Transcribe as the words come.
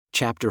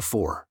Chapter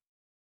 4.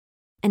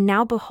 And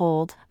now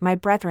behold, my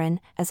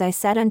brethren, as I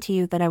said unto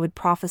you that I would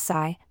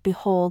prophesy,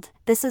 behold,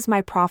 this is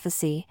my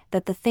prophecy,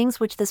 that the things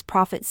which this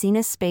prophet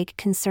Zenos spake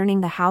concerning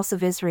the house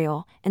of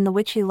Israel, in the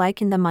which he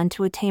likened them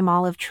unto a tame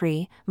olive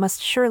tree,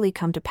 must surely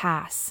come to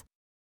pass.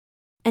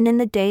 And in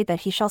the day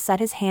that he shall set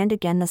his hand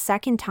again the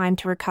second time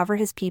to recover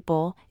his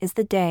people, is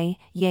the day,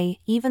 yea,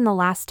 even the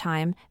last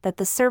time, that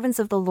the servants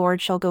of the Lord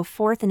shall go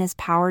forth in his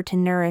power to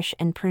nourish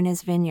and prune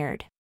his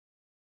vineyard.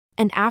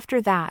 And after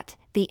that,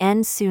 the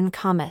end soon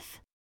cometh.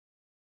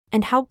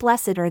 And how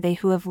blessed are they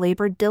who have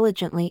labored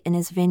diligently in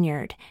his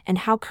vineyard, and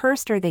how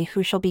cursed are they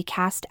who shall be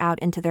cast out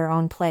into their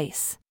own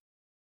place.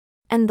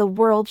 And the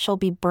world shall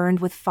be burned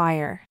with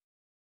fire.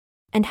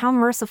 And how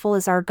merciful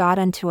is our God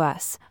unto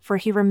us, for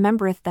he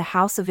remembereth the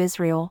house of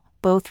Israel,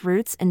 both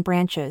roots and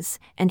branches,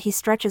 and he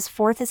stretches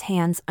forth his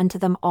hands unto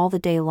them all the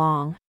day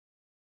long.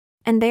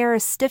 And they are a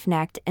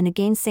stiff-necked and a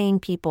gainsaying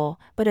people,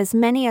 but as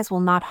many as will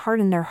not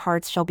harden their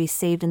hearts shall be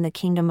saved in the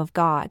kingdom of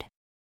God.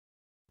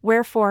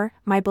 Wherefore,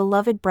 my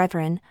beloved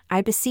brethren,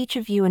 I beseech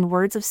of you in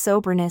words of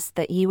soberness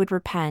that ye would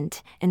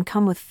repent, and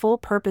come with full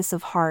purpose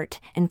of heart,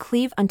 and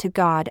cleave unto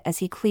God as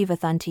he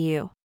cleaveth unto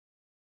you.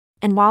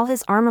 And while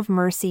his arm of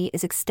mercy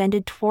is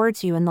extended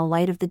towards you in the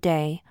light of the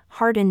day,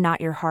 harden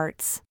not your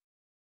hearts.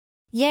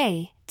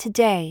 Yea,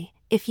 today,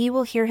 if ye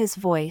will hear his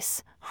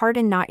voice,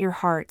 harden not your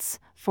hearts,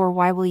 for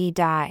why will ye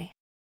die?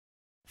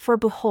 For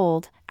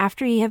behold,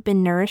 after ye have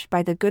been nourished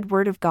by the good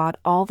word of God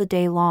all the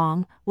day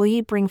long, will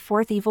ye bring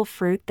forth evil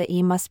fruit that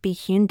ye must be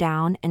hewn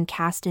down and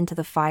cast into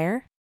the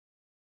fire?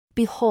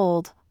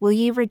 Behold, will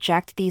ye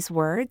reject these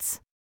words?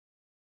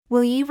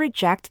 Will ye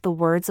reject the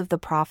words of the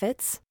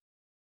prophets?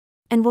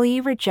 And will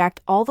ye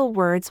reject all the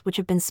words which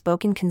have been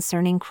spoken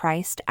concerning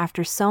Christ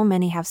after so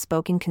many have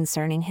spoken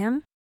concerning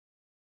him?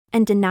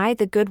 And deny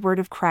the good word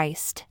of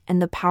Christ,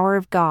 and the power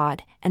of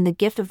God, and the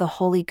gift of the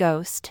Holy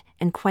Ghost,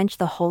 and quench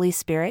the Holy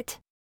Spirit?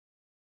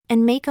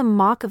 And make a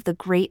mock of the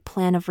great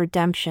plan of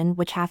redemption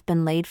which hath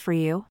been laid for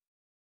you?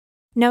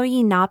 Know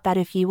ye not that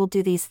if ye will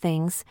do these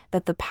things,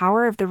 that the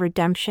power of the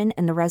redemption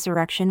and the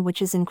resurrection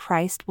which is in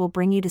Christ will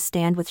bring you to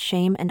stand with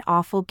shame and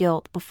awful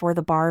guilt before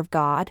the bar of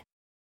God?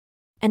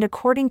 And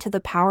according to the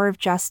power of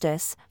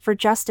justice, for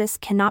justice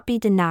cannot be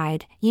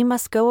denied, ye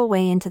must go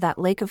away into that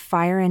lake of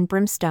fire and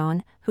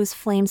brimstone, whose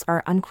flames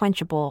are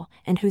unquenchable,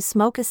 and whose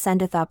smoke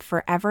ascendeth up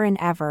for ever and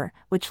ever,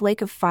 which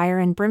lake of fire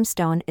and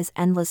brimstone is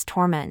endless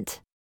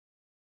torment.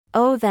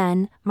 O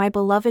then, my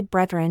beloved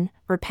brethren,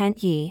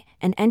 repent ye,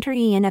 and enter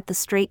ye in at the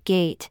strait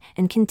gate,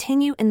 and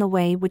continue in the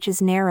way which is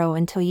narrow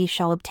until ye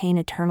shall obtain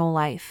eternal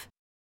life.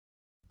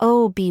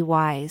 O be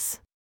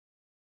wise.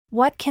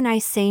 What can I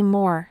say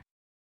more?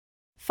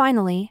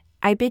 Finally,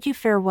 I bid you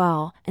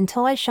farewell,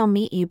 until I shall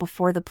meet you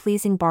before the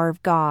pleasing bar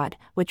of God,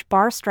 which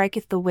bar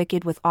striketh the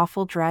wicked with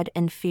awful dread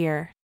and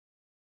fear.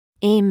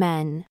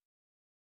 Amen.